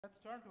Let's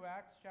turn to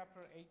Acts chapter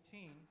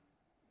 18.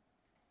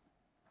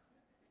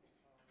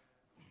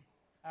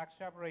 Acts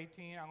chapter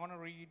 18, I'm going to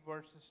read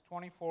verses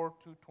 24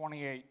 to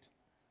 28.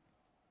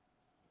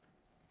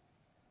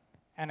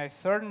 And a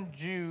certain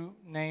Jew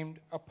named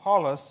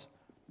Apollos,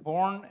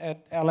 born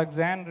at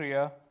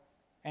Alexandria,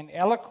 an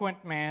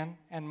eloquent man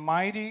and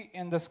mighty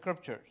in the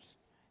Scriptures,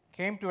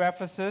 came to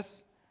Ephesus.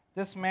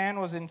 This man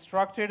was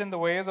instructed in the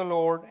way of the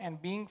Lord,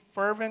 and being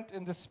fervent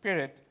in the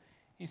Spirit,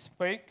 he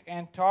spake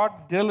and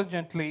taught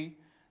diligently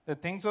the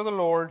things of the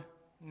Lord,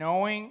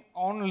 knowing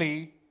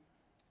only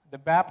the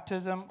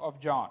baptism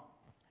of John,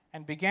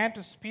 and began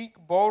to speak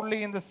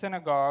boldly in the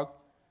synagogue,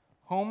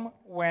 whom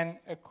when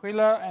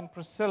Aquila and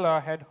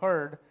Priscilla had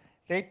heard,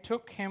 they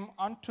took him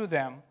unto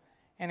them,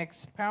 and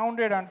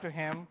expounded unto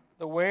him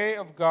the way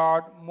of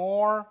God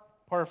more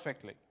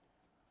perfectly.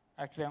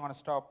 Actually, I'm going to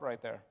stop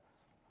right there.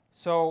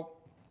 So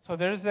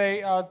there is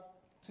a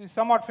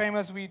somewhat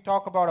famous. We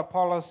talk about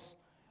Apollos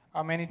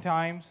many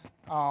times,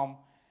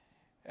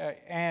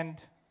 and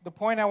the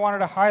point I wanted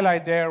to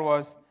highlight there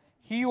was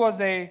he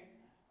was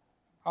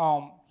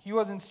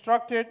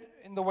instructed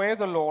in the way of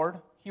the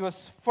Lord. He was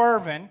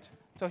fervent,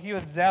 so he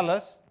was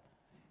zealous,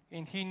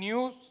 and he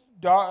knew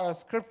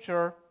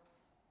Scripture,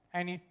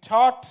 and he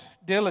taught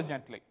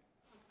diligently.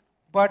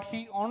 But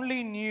he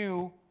only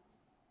knew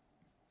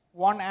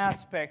one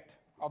aspect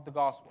of the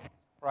gospel,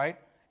 right?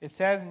 It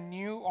says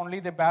knew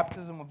only the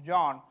baptism of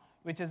John,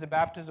 which is the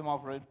baptism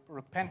of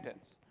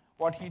repentance.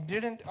 What he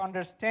didn't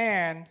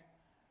understand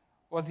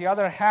was the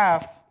other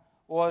half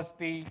was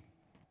the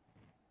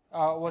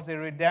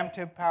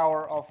redemptive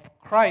power of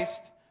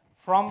Christ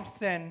from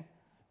sin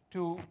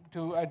to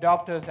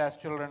adopt us as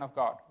children of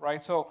God,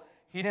 right? So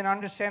he didn't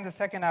understand the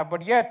second half,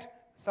 but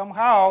yet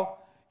somehow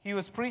he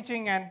was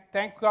preaching, and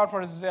thank God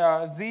for his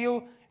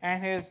zeal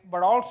and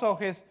but also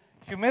his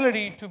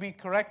humility to be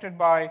corrected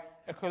by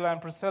Aquila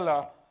and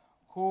Priscilla,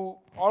 who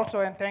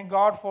also, and thank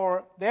God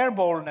for their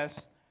boldness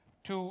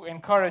to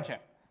encourage him.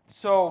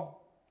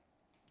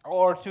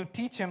 Or to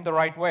teach him the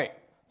right way.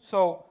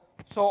 So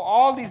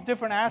all these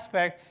different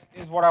aspects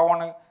is what I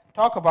want to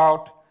talk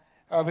about,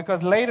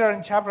 because later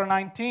in chapter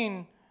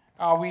 19,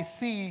 we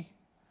see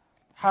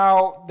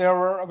how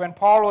when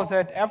Paul was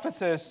at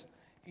Ephesus,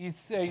 he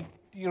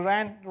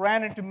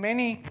ran into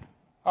many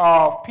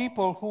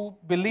people who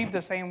believed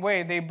the same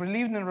way. They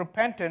believed in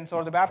repentance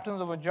or the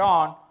baptism of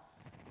John.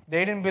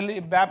 They didn't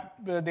believe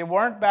they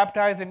weren't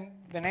baptized in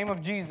the name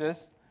of Jesus.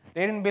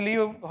 They didn't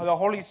believe the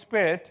Holy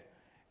Spirit.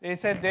 They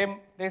said,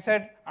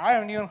 I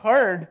haven't even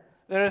heard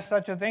there is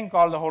such a thing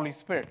called the Holy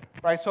Spirit,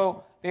 right?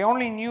 So they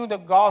only knew the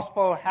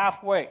gospel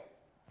halfway.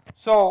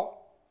 But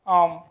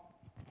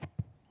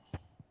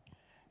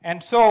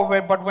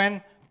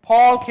when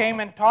Paul came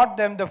and taught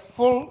them the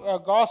full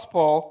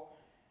gospel,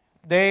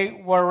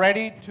 they were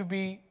ready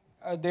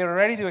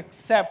to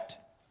accept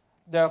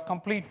the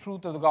complete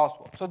truth of the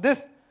gospel. So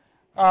this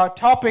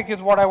topic is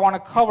what I want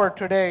to cover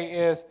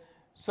today.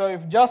 So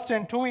if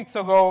Justin 2 weeks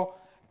ago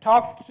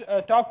talked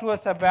to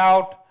us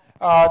about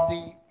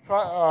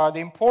the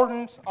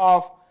importance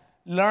of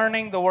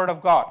learning the Word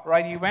of God,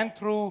 right? He went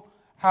through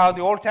how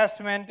the Old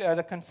Testament,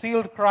 the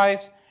concealed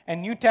Christ,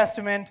 and New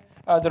Testament,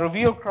 the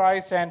revealed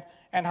Christ, and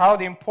how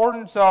the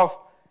importance of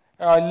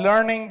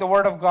learning the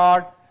Word of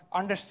God,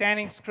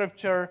 understanding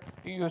Scripture.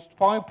 He was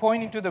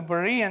pointing to the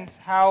Bereans,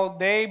 how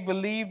they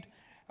believed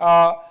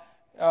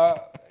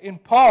in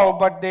Paul,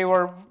 but they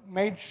were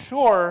made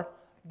sure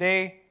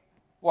they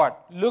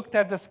looked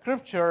at the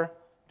Scripture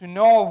to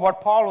know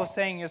what Paul was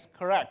saying is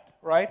correct,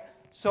 right?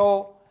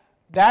 So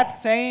that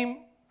same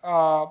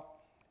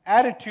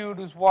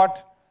attitude is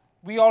what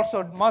we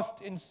also must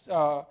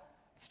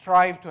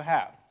strive to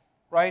have,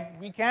 right?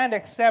 We can't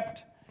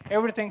accept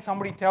everything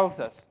somebody tells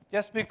us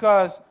just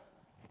because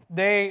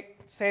they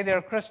say they're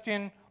a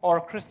Christian or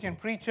a Christian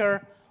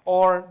preacher,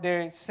 or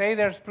they say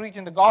they're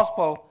preaching the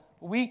gospel.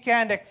 We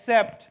can't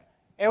accept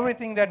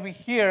everything that we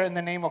hear in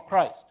the name of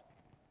Christ.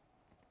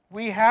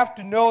 We have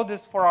to know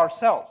this for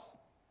ourselves.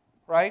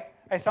 Right?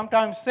 I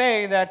sometimes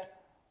say that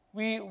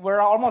we're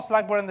almost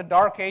like we're in the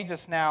dark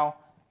ages now.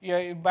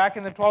 Back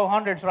in the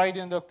 1200s, right,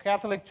 in the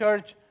Catholic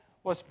Church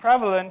was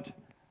prevalent.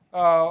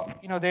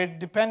 They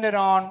depended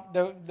on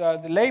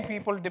the lay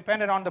people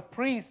depended on the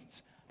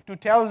priests to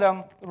tell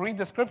them read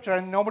the Scripture,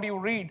 and nobody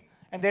would read,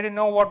 and they didn't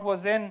know what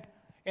was in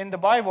the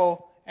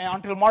Bible. And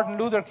until Martin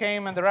Luther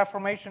came and the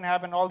Reformation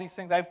happened, all these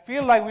things. I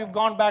feel like we've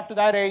gone back to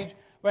that age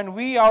when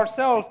we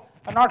ourselves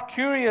are not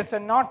curious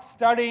and not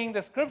studying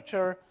the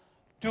Scripture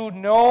to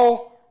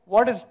know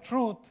what is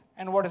truth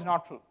and what is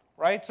not truth,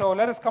 right? So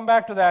let us come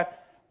back to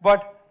that.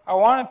 But I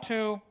wanted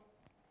to,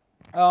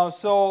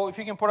 so if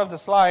you can put up the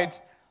slides.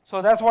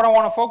 So that's what I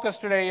want to focus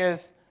today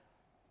is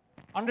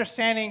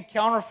understanding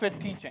counterfeit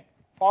teaching,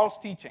 false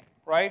teaching,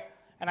 right?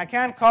 And I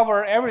can't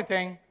cover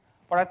everything,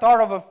 but I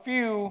thought of a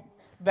few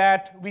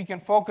that we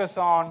can focus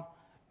on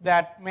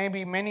that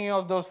maybe many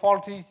of those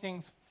false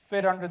teachings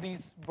fit under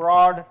these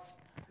broad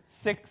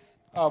 6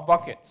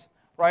 buckets.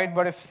 Right?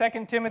 But if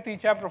 2 Timothy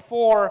chapter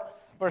 4,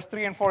 verse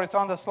 3 and 4, it's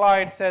on the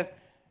slide, says,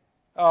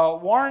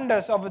 warned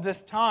us of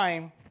this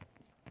time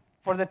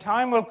For the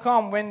time will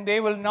come when they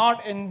will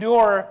not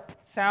endure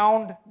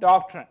sound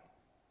doctrine,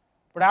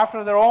 but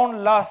after their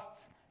own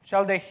lusts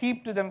shall they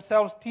heap to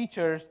themselves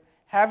teachers,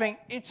 having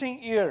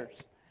itching ears,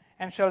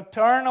 and shall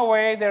turn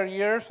away their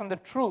ears from the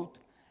truth,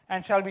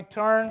 and shall be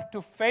turned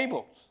to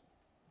fables.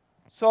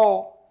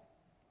 So,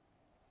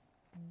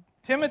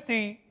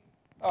 Timothy,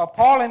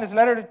 Paul in his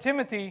letter to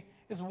Timothy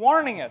is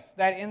warning us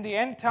that in the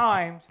end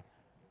times,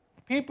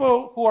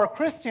 people who are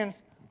Christians,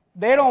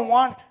 they don't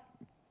want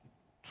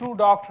true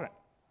doctrine.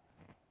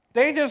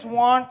 They just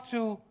want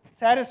to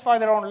satisfy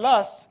their own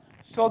lusts,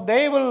 so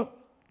they will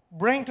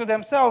bring to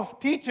themselves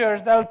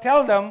teachers that will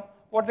tell them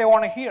what they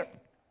want to hear.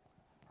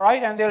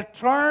 Right? And they'll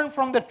turn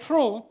from the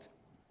truth,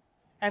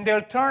 and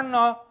they'll turn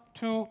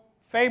to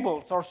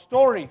fables or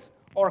stories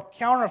or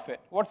counterfeit.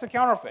 What's a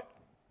counterfeit?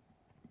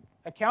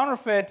 A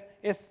counterfeit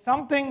is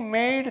something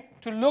made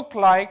to look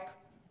like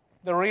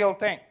the real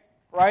thing,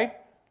 right?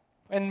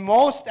 In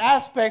most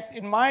aspects,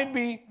 it might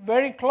be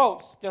very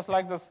close, just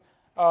like this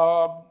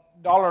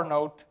dollar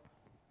note.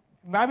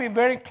 It might be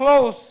very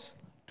close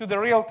to the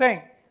real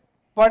thing,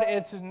 but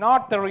it's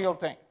not the real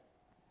thing.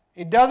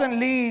 It doesn't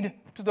lead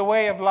to the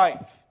way of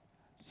life.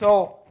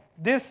 So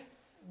this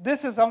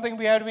is something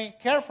we have to be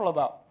careful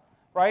about,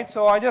 right?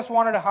 So I just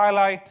wanted to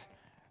highlight,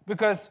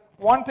 because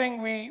one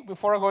thing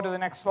before I go to the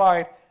next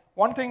slide,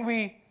 one thing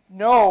we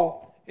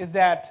know is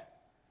that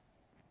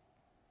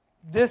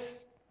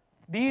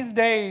these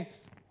days,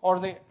 or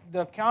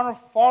the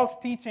false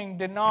teaching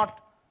did not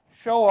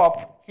show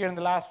up here in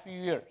the last few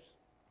years.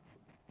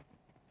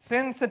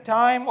 Since the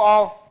time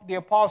of the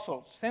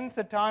apostles, since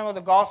the time of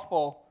the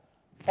gospel,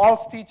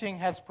 false teaching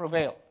has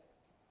prevailed.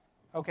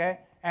 Okay?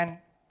 And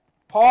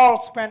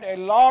Paul spent a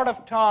lot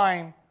of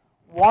time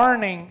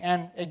warning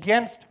and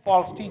against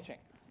false teaching.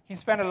 He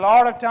spent a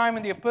lot of time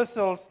in the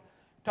epistles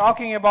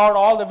talking about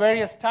all the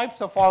various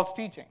types of false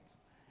teachings.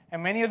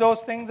 And many of those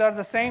things are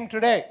the same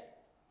today.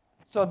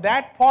 So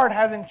that part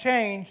hasn't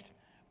changed,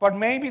 but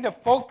maybe the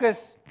focus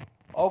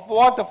of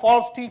what the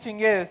false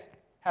teaching is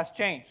has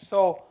changed.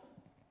 So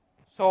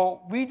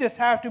we just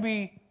have to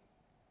be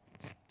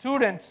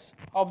students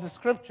of the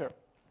Scripture.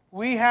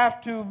 We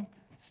have to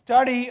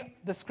study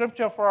the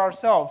Scripture for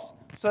ourselves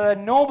so that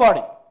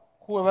nobody,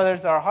 whether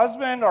it's our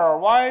husband or our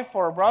wife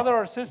or a brother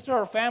or sister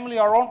or family,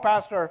 our own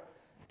pastor,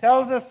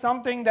 tells us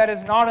something that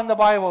is not in the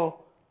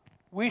Bible,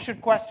 we should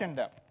question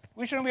them.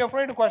 We shouldn't be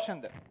afraid to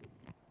question them,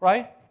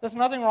 right? There's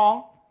nothing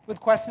wrong with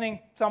questioning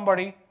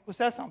somebody who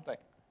says something,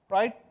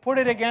 right? Put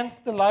it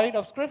against the light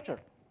of Scripture.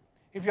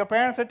 If your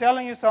parents are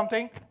telling you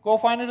something, go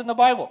find it in the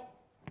Bible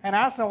and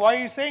ask them, why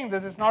are you saying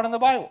this? It's not in the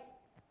Bible.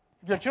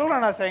 If your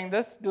children are saying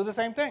this, do the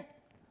same thing,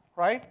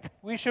 right?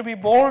 We should be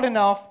bold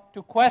enough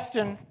to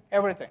question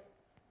everything,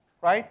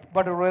 right?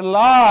 But to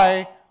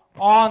rely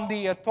on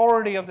the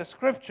authority of the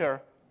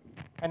Scripture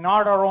and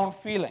not our own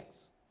feelings,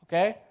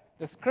 okay?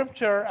 The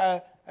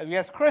Scripture, we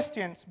as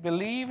Christians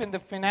believe in the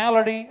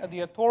finality of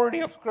the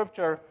authority of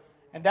Scripture,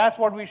 and that's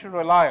what we should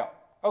rely on.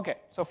 Okay,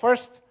 so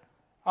first,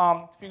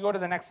 if you go to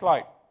the next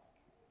slide.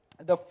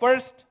 The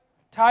first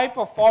type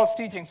of false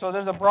teaching, so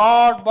there's a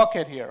broad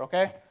bucket here,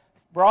 okay?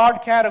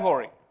 Broad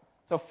category.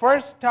 So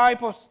first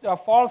type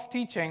of false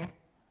teaching,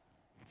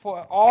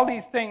 for all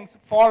these things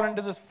fall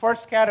into this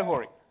first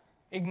category.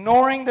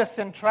 Ignoring the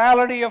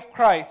centrality of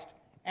Christ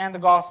and the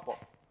gospel,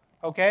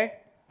 okay?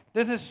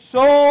 This is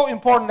so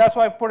important, that's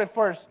why I put it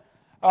first.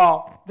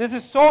 This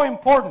is so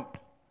important,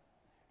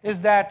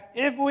 is that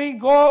if we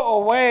go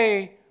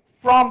away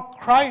from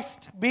Christ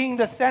being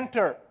the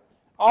center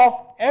of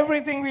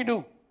everything we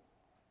do,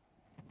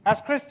 as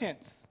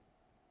Christians,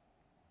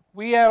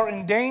 we are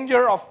in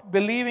danger of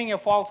believing a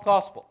false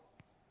gospel.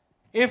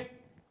 If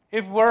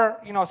we're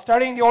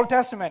studying the Old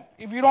Testament,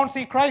 if you don't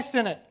see Christ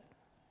in it,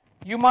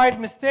 you might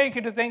mistake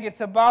it to think it's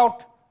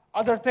about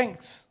other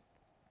things.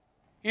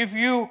 If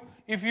you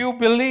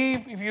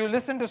believe, if you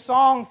listen to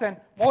songs and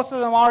most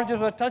of them are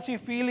just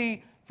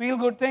touchy-feely,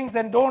 feel-good things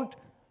and don't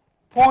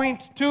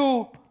point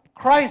to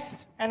Christ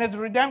and His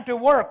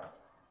redemptive work,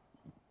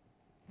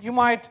 you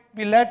might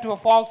be led to a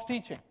false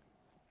teaching.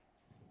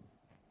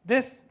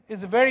 This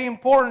is very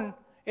important.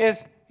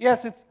 Yes,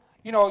 it's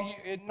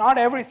not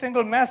every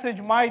single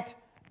message might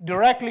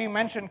directly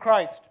mention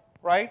Christ,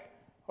 right?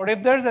 But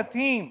if there's a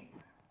theme,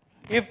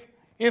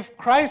 if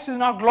Christ is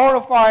not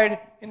glorified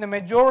in the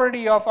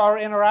majority of our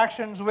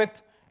interactions with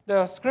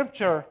the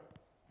Scripture,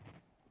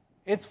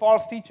 it's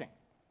false teaching.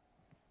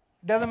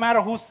 It doesn't matter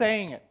who's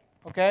saying it,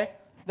 okay?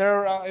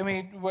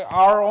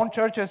 Our own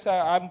churches,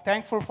 I'm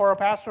thankful for a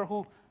pastor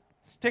who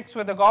sticks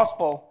with the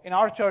gospel in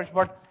our church,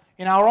 but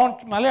in our own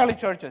Malayali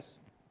churches,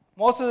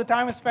 most of the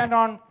time is spent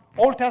on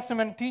Old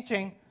Testament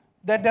teaching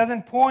that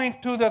doesn't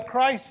point to the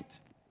Christ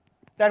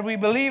that we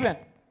believe in,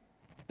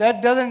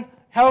 that doesn't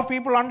help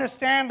people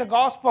understand the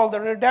gospel,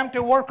 the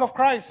redemptive work of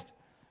Christ.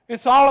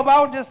 It's all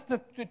about just the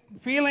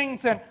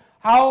feelings and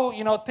how,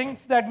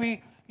 things that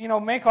we,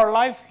 make our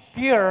life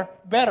here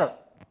better,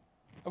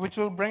 which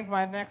will bring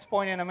my next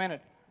point in a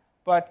minute.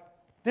 But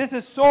this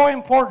is so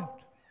important.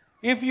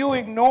 If you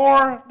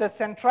ignore the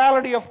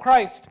centrality of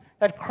Christ,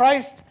 that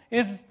Christ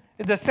is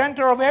is the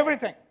center of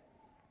everything,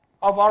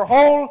 of our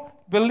whole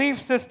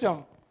belief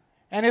system.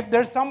 And if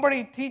there's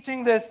somebody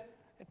teaching this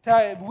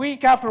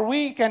week after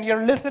week and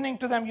you're listening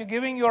to them, you're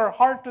giving your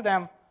heart to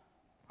them,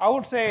 I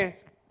would say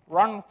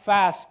run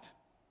fast.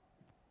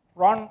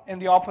 Run in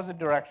the opposite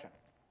direction.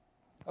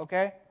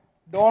 Okay?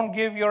 Don't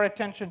give your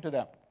attention to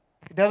them.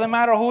 It doesn't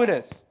matter who it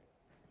is.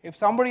 If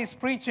somebody is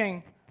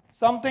preaching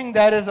something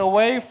that is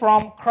away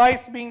from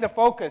Christ being the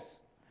focus,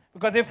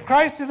 because if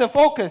Christ is the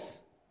focus,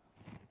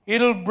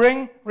 it'll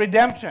bring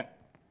redemption.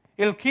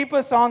 It'll keep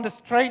us on the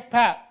straight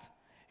path.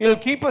 It'll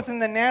keep us in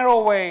the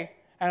narrow way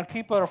and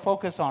keep our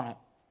focus on Him.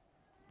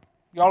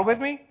 You all with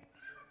me?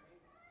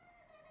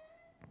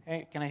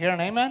 Hey, can I hear an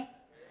amen?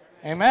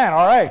 Amen.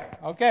 All right.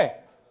 Okay.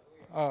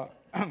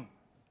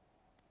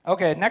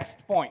 Okay, next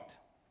point.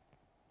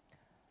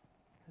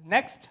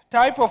 Next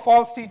type of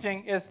false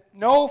teaching is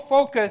no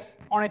focus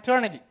on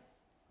eternity.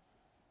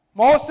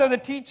 Most of the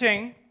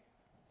teaching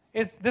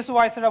this is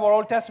why I said about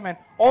Old Testament.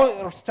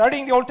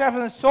 Studying the Old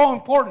Testament is so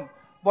important,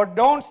 but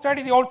don't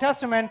study the Old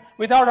Testament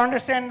without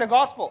understanding the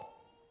gospel.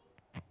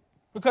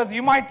 Because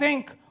you might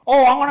think,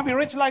 oh, I'm going to be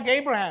rich like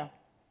Abraham.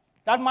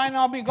 That might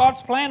not be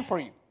God's plan for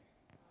you.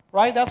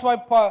 Right? That's why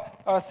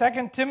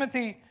 1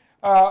 Timothy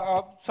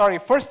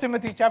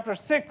chapter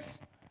 6.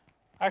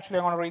 Actually,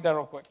 I want to read that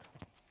real quick.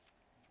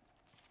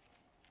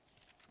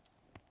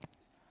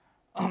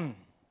 1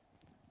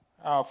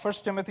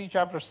 Timothy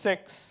chapter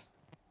 6,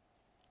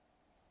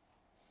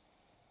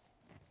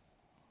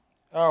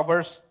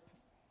 verse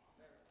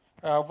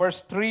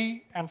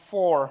 3 and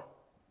 4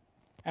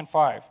 and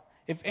 5.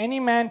 If any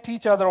man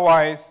teach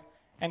otherwise,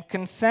 and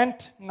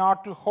consent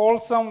not to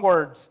wholesome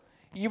words,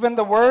 even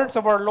the words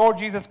of our Lord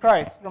Jesus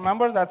Christ.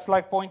 Remember, that's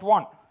like point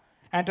 1.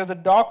 And to the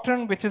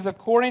doctrine which is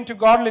according to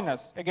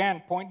godliness.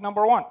 Again, point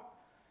number 1.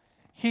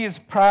 He is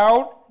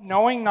proud,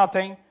 knowing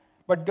nothing,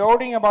 but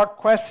doting about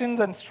questions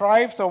and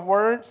strifes of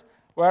words,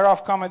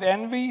 whereof cometh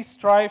envy,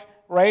 strife,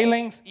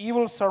 railings,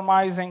 evil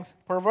surmisings,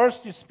 perverse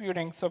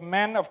disputings of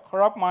men of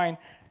corrupt mind,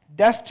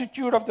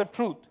 destitute of the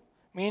truth,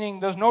 meaning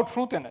there's no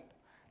truth in it,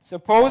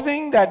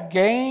 supposing that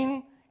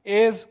gain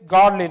is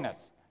godliness.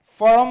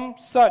 From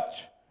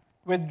such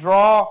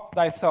withdraw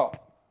thyself.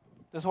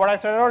 This is what I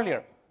said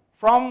earlier.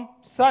 From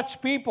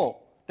such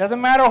people,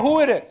 doesn't matter who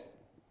it is,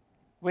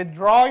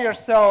 withdraw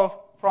yourself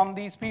from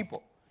these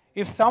people.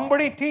 If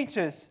somebody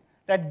teaches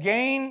that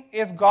gain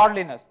is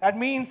godliness, that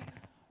means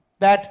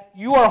that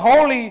you are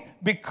holy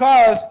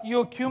because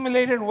you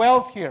accumulated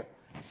wealth here.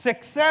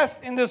 Success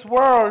in this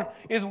world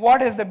is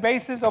what is the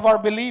basis of our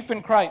belief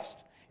in Christ.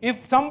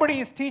 If somebody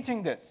is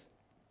teaching this,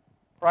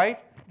 right?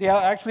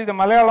 Actually, the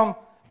Malayalam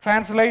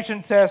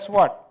translation says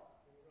what?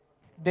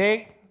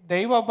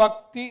 Deva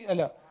Bhakti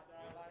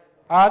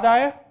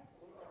Adaya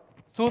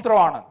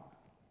Sutravanam.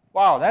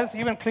 Wow, that's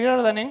even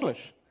clearer than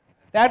English.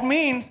 That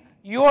means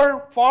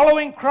you're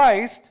following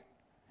Christ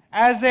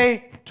as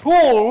a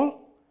tool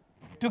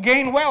to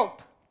gain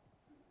wealth.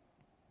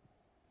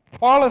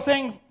 Paul is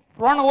saying,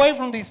 run away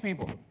from these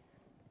people.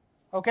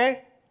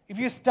 Okay? If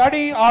you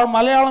study our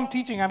Malayalam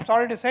teaching, I'm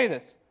sorry to say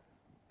this,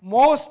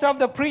 most of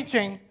the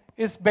preaching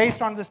is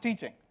based on this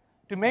teaching.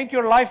 To make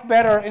your life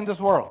better in this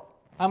world.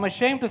 I'm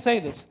ashamed to say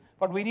this,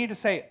 but we need to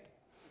say it.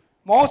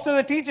 Most of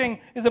the teaching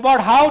is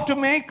about how to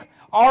make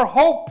our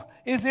hope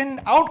is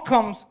in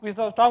outcomes. We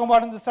were talking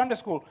about in the Sunday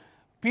school.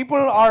 People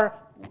are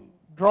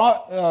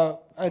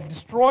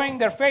destroying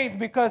their faith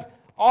because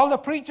all the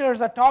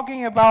preachers are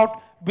talking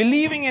about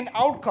believing in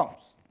outcomes.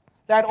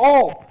 That,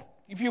 oh,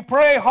 if you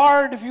pray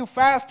hard, if you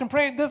fast and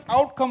pray, this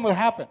outcome will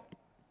happen.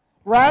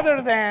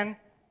 Rather than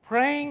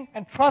praying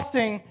and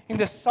trusting in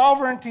the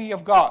sovereignty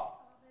of God.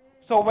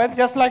 So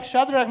just like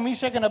Shadrach,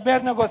 Meshach, and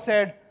Abednego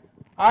said,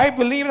 I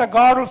believe that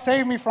God will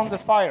save me from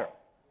this fire.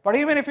 But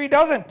even if He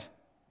doesn't,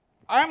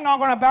 I'm not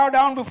going to bow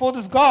down before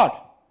this God.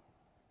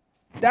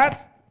 That's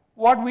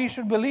what we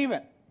should believe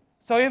in.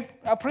 So if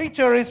a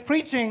preacher is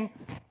preaching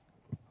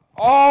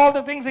all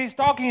the things he's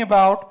talking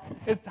about,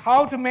 it's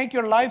how to make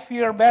your life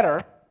here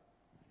better,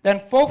 then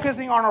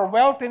focusing on our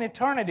wealth in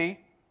eternity,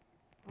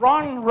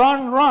 run,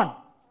 run, run.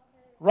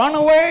 Run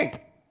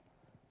away.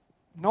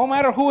 No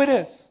matter who it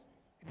is.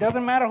 It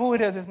doesn't matter who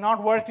it is. It's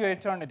not worth your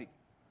eternity.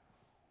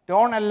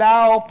 Don't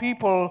allow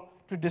people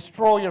to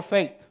destroy your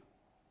faith.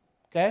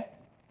 Okay?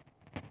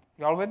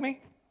 You all with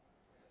me?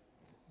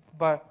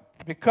 But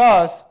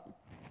because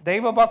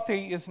Deva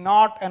Bhakti is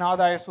not an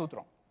Adaya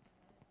Sutram.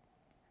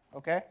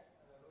 Okay?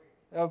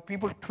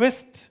 People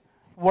twist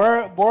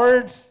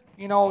words.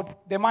 You know,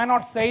 they might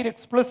not say it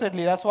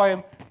explicitly. That's why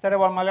I said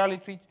about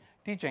Malayali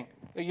teaching.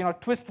 You know,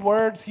 twist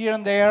words here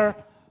and there.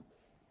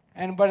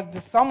 But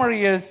the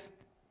summary is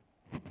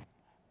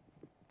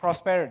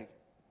prosperity.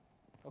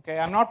 Okay,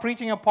 I'm not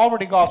preaching a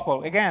poverty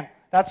gospel. Again,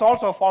 that's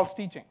also a false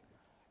teaching.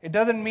 It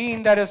doesn't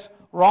mean that it's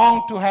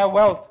wrong to have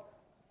wealth.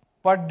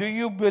 But do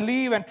you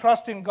believe and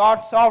trust in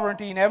God's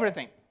sovereignty in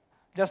everything?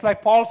 Just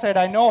like Paul said,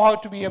 I know how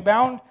to be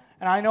abound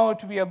and I know how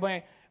to be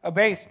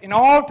abased. In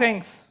all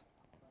things,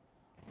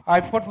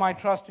 I put my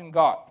trust in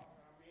God.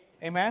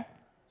 Amen?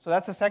 So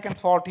that's the second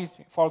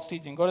false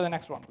teaching. Go to the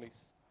next one, please.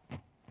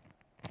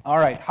 All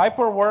right,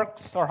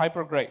 hyperworks or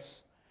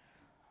hypergrace.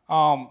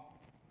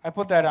 I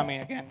put that,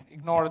 again,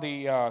 ignore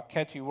the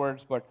catchy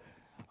words, but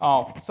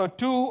so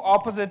two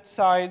opposite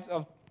sides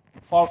of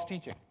false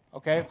teaching.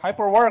 Okay,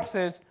 hyperworks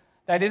is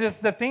that it is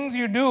the things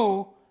you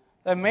do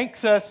that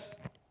makes us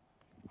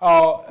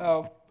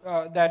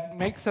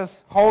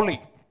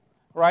holy,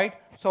 right?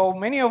 So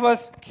many of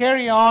us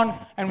carry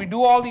on and we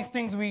do all these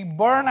things. We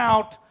burn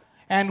out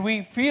and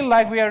we feel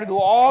like we have to do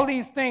all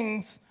these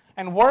things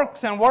and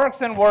works and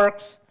works and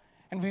works,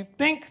 and we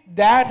think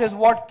that is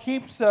what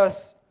keeps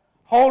us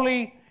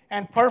holy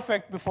and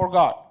perfect before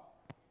God.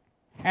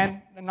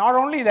 And not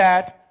only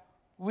that,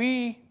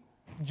 we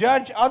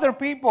judge other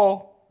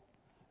people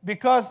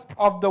because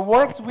of the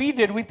works we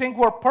did. We think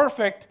we're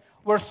perfect.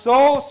 We're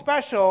so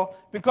special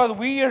because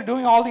we are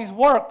doing all these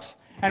works,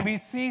 and we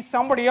see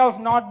somebody else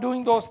not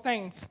doing those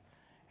things,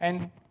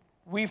 and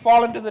we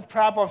fall into the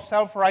trap of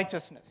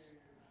self-righteousness.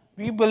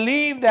 We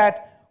believe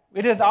that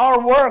it is our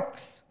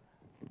works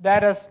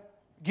that has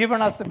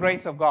given us the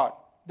grace of God.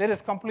 That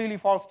is completely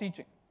false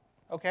teaching.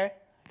 Okay?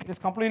 It is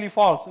completely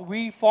false.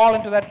 We fall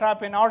into that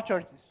trap in our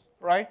churches,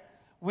 right?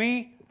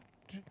 It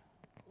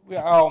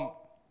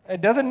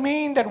doesn't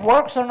mean that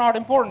works are not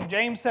important.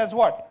 James says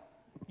what?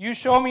 You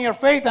show me your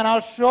faith and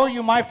I'll show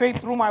you my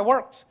faith through my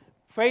works.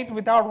 Faith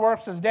without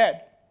works is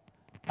dead.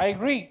 I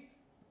agree.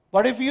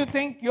 But if you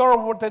think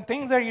the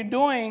things that you're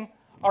doing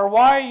are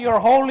why you're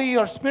holy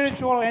or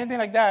spiritual or anything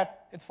like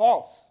that, it's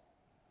false.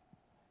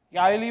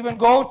 Yeah, I'll even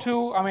go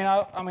to,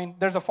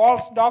 there's a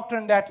false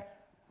doctrine that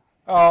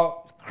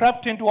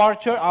crept into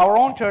our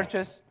own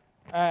churches,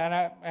 and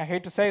I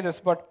hate to say this,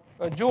 but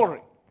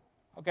jewelry.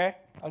 Okay?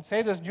 I'll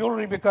say this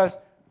jewelry because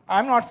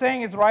I'm not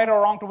saying it's right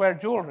or wrong to wear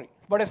jewelry.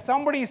 But if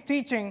somebody is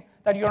teaching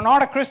that you're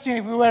not a Christian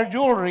if you wear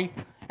jewelry,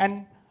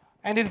 and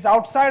it is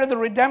outside of the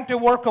redemptive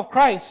work of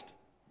Christ,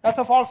 that's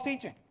a false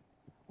teaching.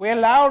 We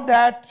allowed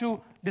that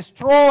to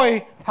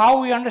destroy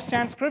how we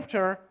understand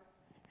Scripture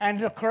and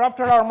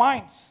corrupted our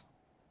minds.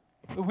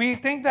 We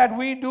think that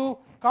we do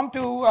come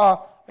to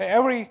all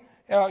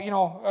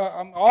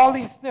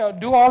these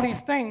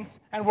things,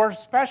 and we're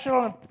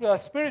special and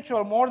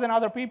spiritual more than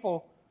other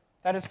people.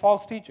 That is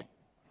false teaching.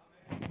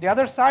 The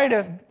other side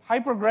is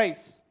hyper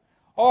grace.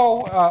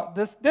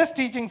 This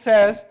teaching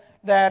says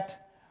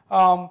that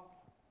I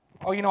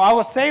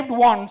was saved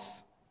once,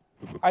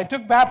 I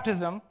took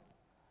baptism,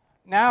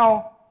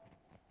 now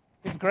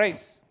it's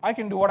grace. I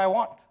can do what I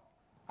want.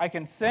 I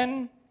can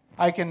sin,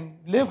 I can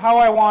live how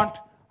I want,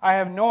 I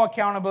have no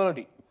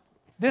accountability.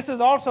 This is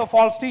also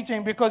false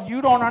teaching because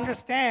you don't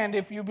understand,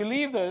 if you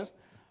believe this,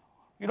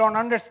 you don't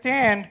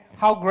understand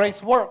how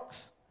grace works,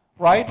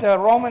 right?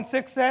 Romans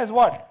 6 says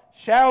what?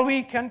 Shall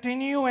we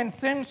continue in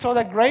sin so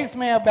that grace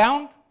may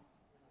abound?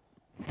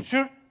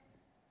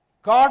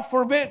 God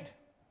forbid.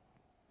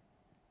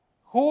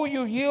 Who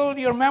you yield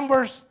your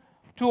members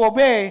to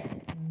obey,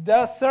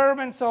 the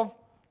servants of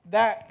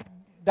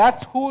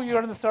that's who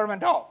you're the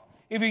servant of.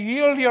 If you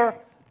yield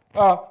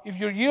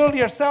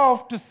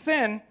yourself to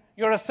sin,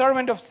 you're a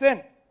servant of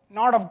sin,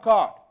 not of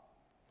God.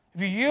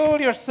 If you yield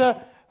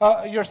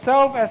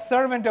yourself as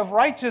servant of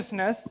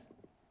righteousness,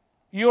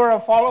 you're a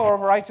follower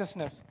of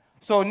righteousness.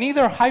 So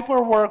neither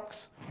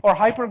hyperworks or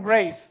hyper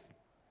grace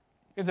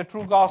is the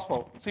true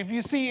gospel. So if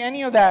you see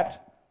any of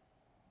that,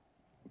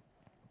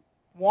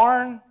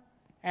 warn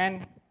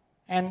and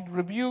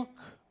rebuke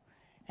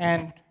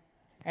and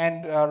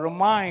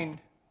remind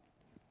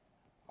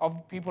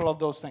of people of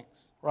those things,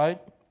 right?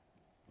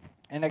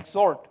 And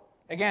exhort.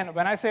 Again,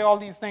 when I say all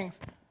these things,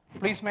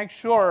 please make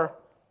sure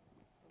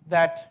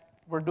that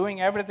we're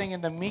doing everything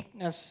in the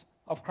meekness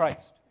of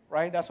Christ,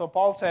 right? That's what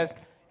Paul says.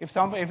 If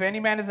any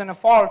man is in a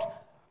fault,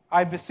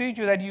 I beseech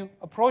you that you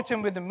approach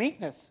him with the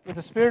meekness, with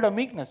the spirit of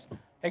meekness.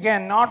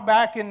 Again, not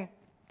back in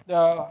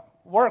the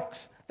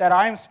works that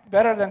I'm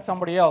better than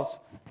somebody else.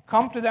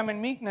 Come to them in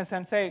meekness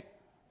and say,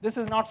 this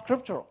is not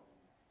scriptural.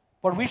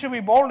 But we should be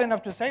bold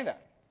enough to say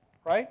that,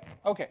 right?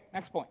 Okay,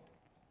 next point.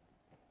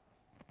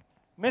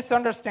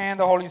 Misunderstand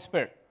the Holy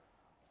Spirit.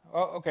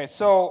 Okay,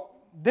 so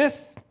this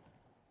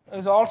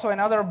is also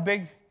another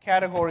big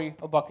category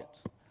of buckets.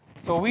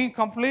 So we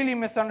completely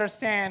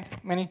misunderstand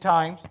many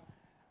times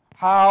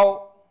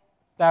how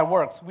that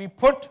works. We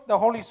put the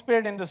Holy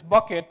Spirit in this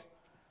bucket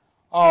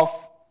of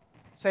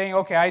saying,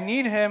 okay, I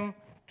need Him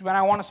when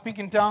I want to speak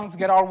in tongues,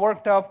 get all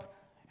worked up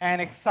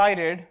and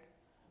excited,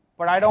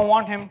 but I don't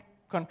want Him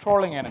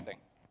controlling anything.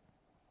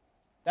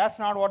 That's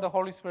not what the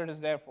Holy Spirit is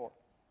there for.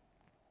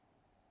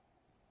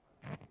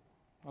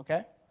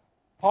 Okay?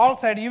 Paul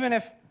said even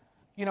if,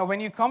 when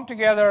you come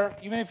together,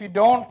 even if you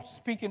don't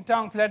speak in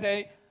tongues, let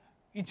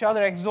each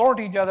other exhort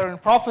each other in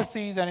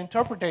prophecies and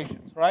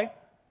interpretations, right?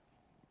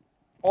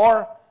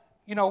 Or,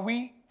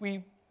 we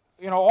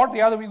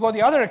go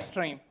the other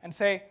extreme and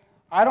say,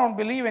 I don't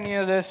believe any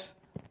of this.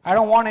 I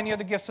don't want any of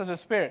the gifts of the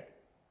Spirit.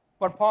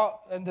 But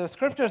Paul, and the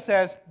Scripture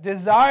says,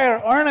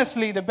 desire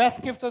earnestly the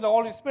best gifts of the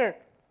Holy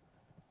Spirit.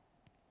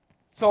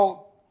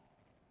 So,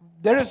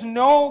 there is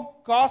no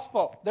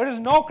gospel, there is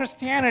no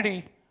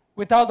Christianity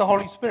without the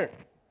Holy Spirit.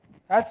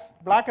 That's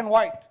black and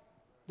white.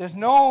 There's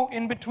no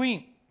in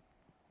between.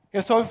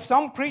 So if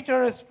some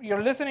preacher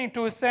you're listening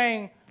to is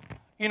saying,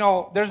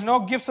 there's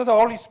no gifts of the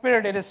Holy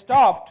Spirit, it is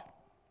stopped,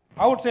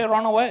 I would say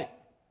run away.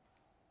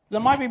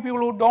 There might be people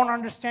who don't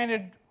understand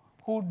it,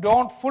 who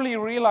don't fully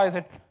realize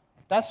it.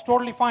 That's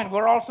totally fine.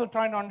 We're also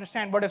trying to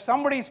understand. But if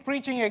somebody is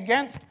preaching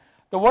against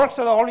the works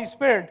of the Holy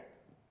Spirit,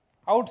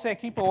 I would say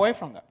keep away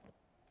from that.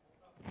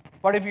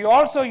 But if you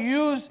also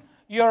use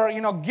your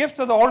gifts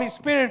of the Holy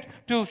Spirit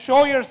to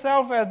show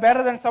yourself as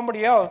better than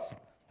somebody else,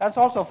 that's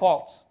also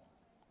false.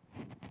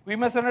 We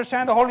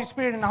misunderstand the Holy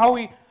Spirit and how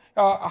we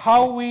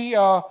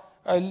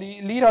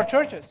lead our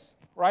churches,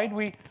 right?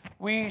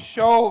 We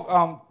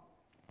show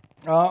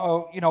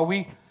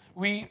we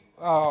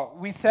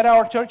set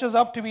our churches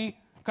up to be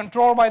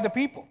controlled by the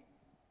people,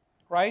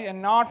 right,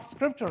 and not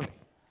scripturally.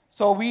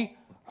 So we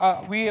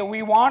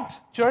want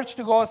church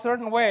to go a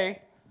certain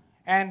way,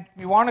 and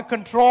we want to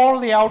control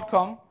the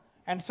outcome,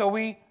 and so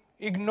we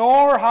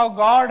ignore how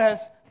God has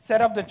set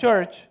up the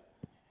church,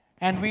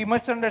 and we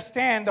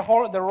misunderstand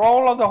the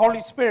role of the Holy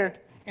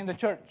Spirit in the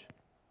church.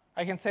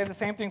 I can say the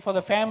same thing for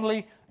the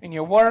family, in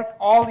your work,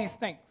 all these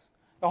things.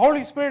 The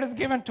Holy Spirit is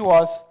given to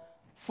us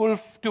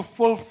to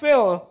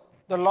fulfill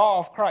the law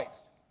of Christ,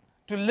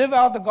 to live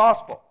out the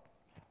gospel.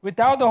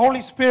 Without the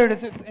Holy Spirit,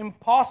 it's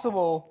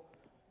impossible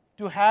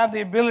to have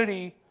the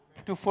ability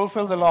to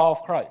fulfill the law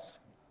of Christ.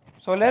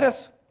 So let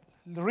us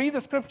read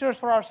the scriptures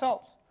for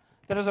ourselves.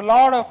 There is a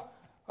lot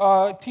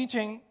of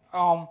teaching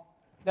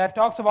that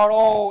talks about,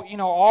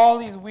 all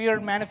these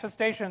weird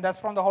manifestations, that's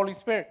from the Holy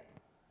Spirit.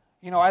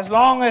 As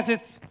long as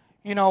it's,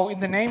 in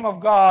the name of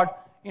God,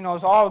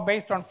 it's all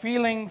based on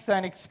feelings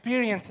and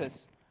experiences.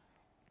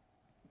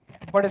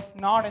 But it's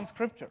not in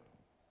Scripture.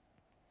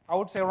 I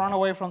would say run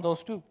away from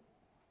those two.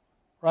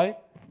 Right?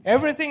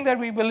 Everything that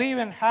we believe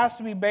in has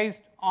to be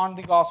based on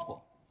the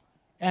gospel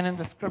and in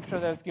the scripture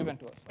that is given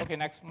to us. Okay,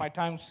 next, my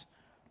time's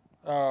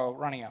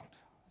running out.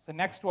 The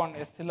next one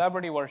is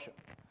celebrity worship.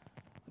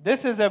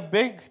 This is a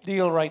big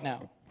deal right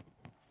now.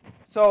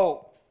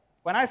 So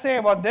when I say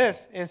about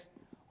this is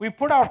we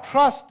put our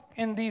trust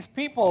in these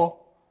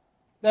people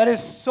that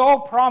is so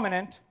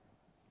prominent,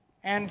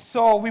 and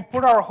so we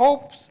put our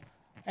hopes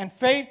and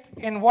faith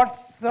in what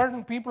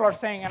certain people are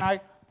saying,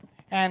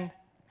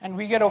 and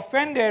we get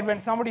offended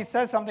when somebody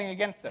says something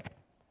against it,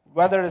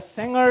 whether it's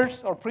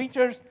singers or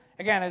preachers.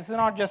 Again, it's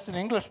not just an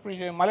English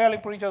preacher,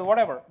 Malayali preacher,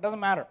 whatever. It doesn't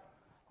matter,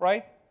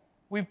 right?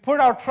 We put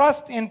our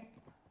trust in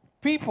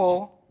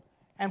people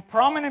and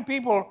prominent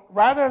people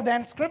rather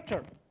than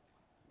Scripture.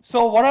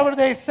 So whatever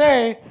they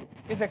say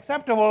is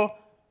acceptable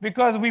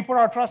because we put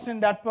our trust in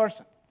that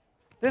person.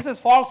 This is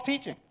false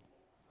teaching.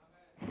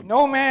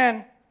 No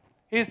man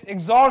is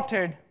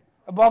exalted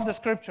above the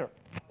Scripture.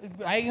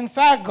 In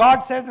fact,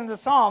 God says in the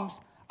Psalms,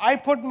 I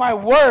put my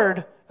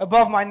word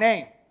above my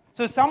name.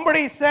 So if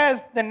somebody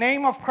says the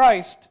name of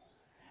Christ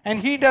and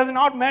he does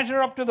not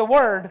measure up to the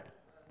word,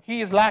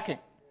 he is lacking.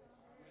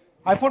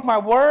 I put my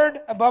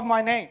word above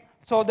my name.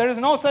 So there is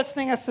no such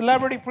thing as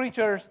celebrity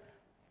preachers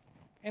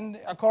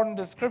according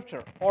to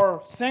Scripture,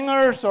 or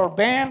singers or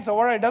bands or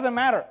whatever. It doesn't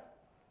matter.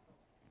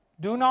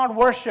 Do not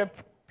worship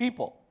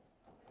people.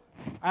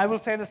 I will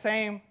say the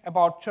same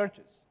about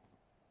churches.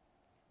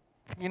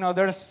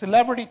 There's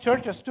celebrity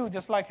churches too,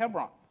 just like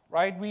Hebron,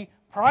 right? We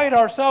pride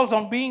ourselves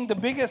on being the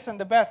biggest and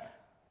the best.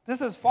 This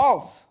is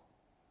false.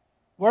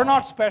 We're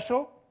not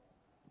special.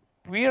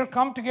 We are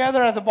come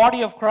together as a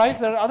body of Christ.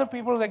 There are other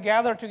people that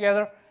gather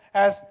together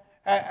as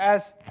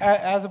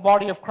a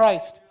body of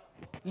Christ.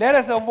 Let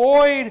us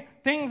avoid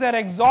things that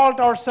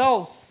exalt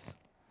ourselves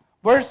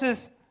versus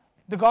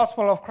the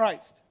gospel of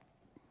Christ.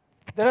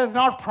 Let us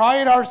not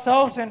pride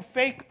ourselves in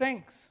fake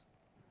things,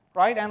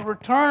 right? And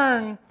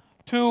return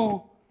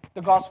to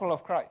the gospel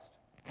of Christ.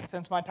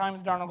 Since my time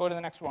is done, I'll go to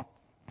the next one.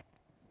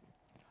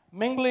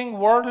 Mingling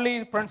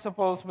worldly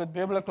principles with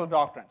biblical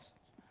doctrines.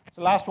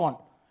 So last one.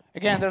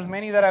 Again, there's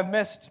many that I've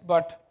missed,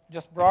 but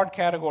just broad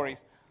categories.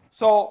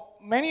 So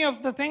many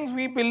of the things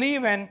we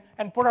believe in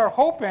and put our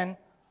hope in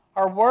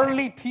are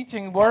worldly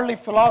teaching, worldly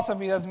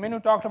philosophy. As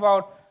Minu talked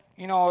about,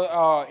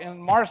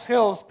 in Mars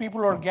Hills,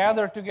 people are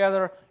gathered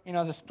together,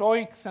 the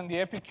Stoics and the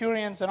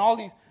Epicureans and all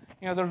these,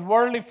 there's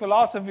worldly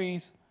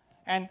philosophies,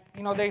 and,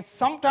 they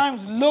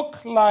sometimes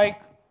look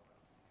like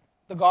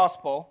the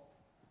gospel,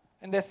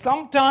 and they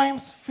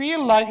sometimes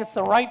feel like it's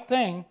the right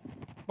thing,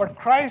 but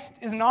Christ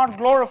is not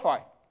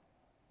glorified.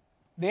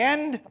 The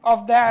end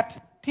of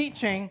that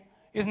teaching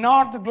is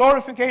not the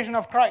glorification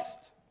of Christ.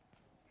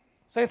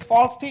 So it's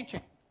false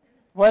teaching.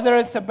 Whether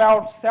it's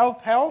about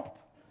self-help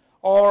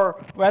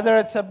or whether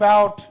it's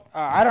about,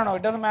 I don't know,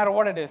 it doesn't matter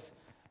what it is.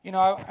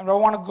 I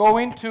don't want to go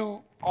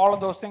into all of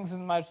those things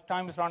and my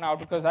time is run out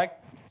because I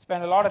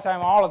spend a lot of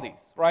time on all of these,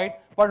 right?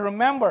 But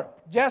remember,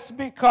 just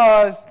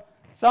because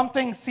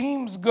something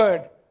seems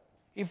good,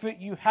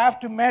 you have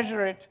to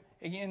measure it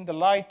in the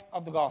light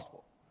of the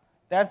gospel.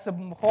 That's the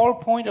whole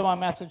point of my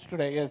message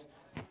today is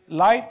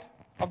light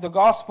of the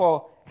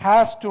gospel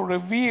has to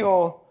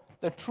reveal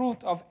the truth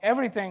of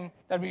everything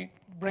that we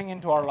bring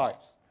into our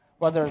lives,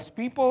 whether it's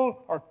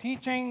people or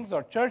teachings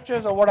or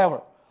churches or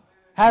whatever.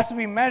 has to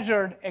be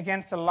measured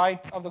against the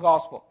light of the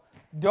gospel.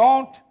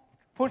 Don't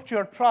put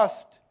your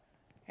trust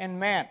in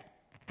man,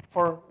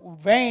 for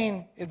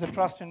vain is the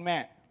trust in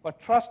man. But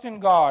trust in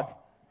God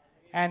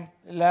and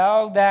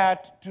allow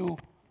that to,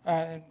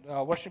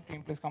 worship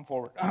team, please come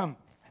forward.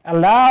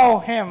 Allow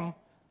Him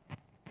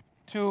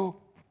to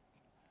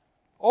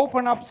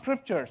open up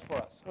scriptures for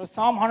us. So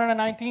Psalm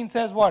 119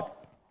 says what?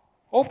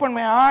 Open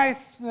my eyes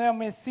that I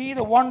may see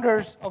the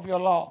wonders of your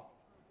law.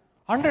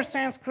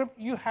 Understand script.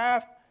 You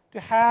have to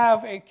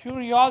have a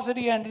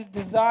curiosity and a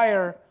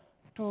desire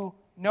to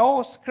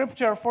know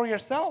scripture for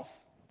yourself.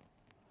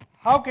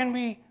 How can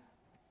we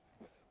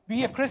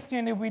be a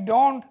Christian if we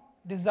don't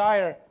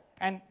desire?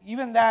 And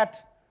even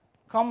that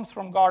comes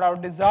from God. Our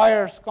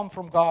desires come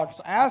from God.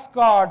 So ask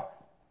God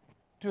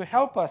to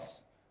help us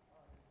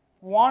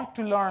want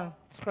to learn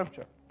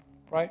scripture,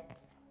 right?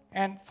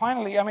 And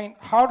finally, I mean,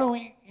 how do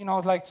we,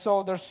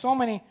 so there's so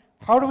many,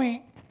 how do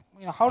we,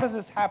 how does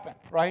this happen,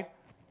 right?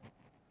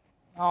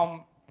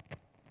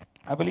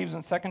 I believe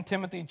in 2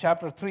 Timothy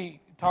chapter 3,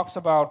 it talks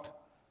about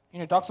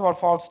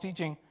false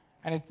teaching,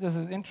 and there's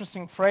this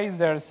interesting phrase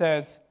there. It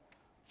says,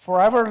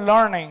 forever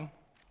learning,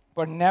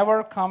 but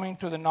never coming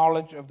to the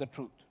knowledge of the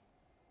truth.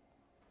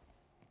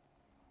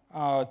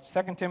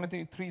 2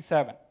 Timothy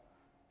 3:7.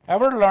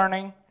 Ever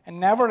learning and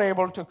never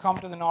able to come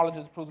to the knowledge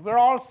of the truth. We're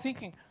all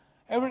seeking.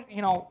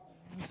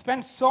 We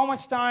spend so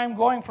much time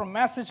going from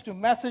message to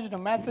message to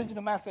message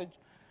to message,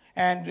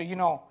 and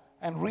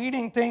and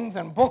reading things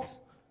and books.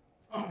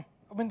 I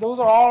mean, those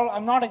are all.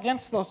 I'm not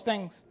against those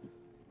things,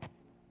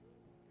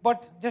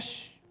 but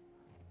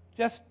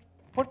just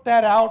put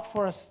that out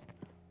for us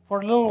for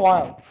a little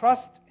while.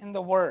 Trust in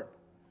the Word.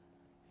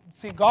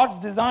 See, God's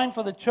design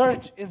for the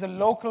church is a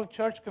local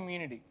church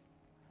community,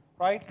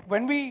 right?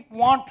 When we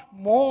want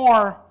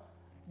more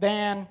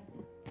than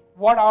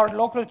what our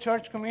local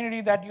church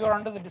community that you're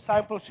under the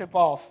discipleship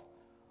of,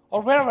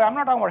 or wherever, I'm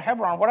not talking about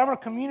Hebron, whatever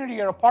community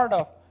you're a part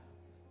of,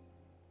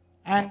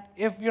 and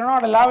if you're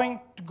not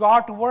allowing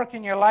God to work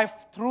in your life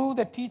through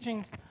the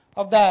teachings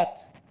of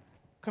that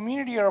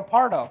community you're a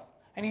part of,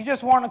 and you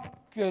just want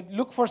to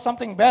look for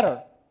something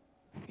better,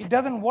 it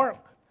doesn't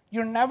work.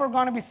 You're never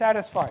going to be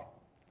satisfied.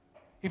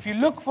 If you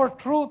look for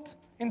truth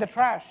in the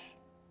trash,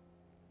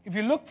 if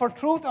you look for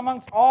truth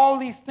amongst all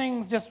these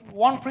things, just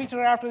one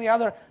preacher after the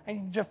other, and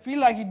you just feel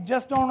like you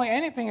just don't know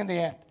anything in the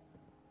end,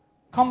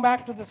 come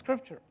back to the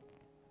Scripture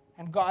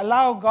and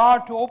allow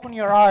God to open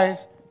your eyes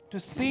to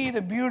see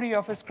the beauty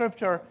of His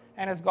Scripture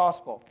and His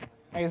gospel.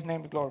 May His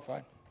name be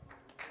glorified.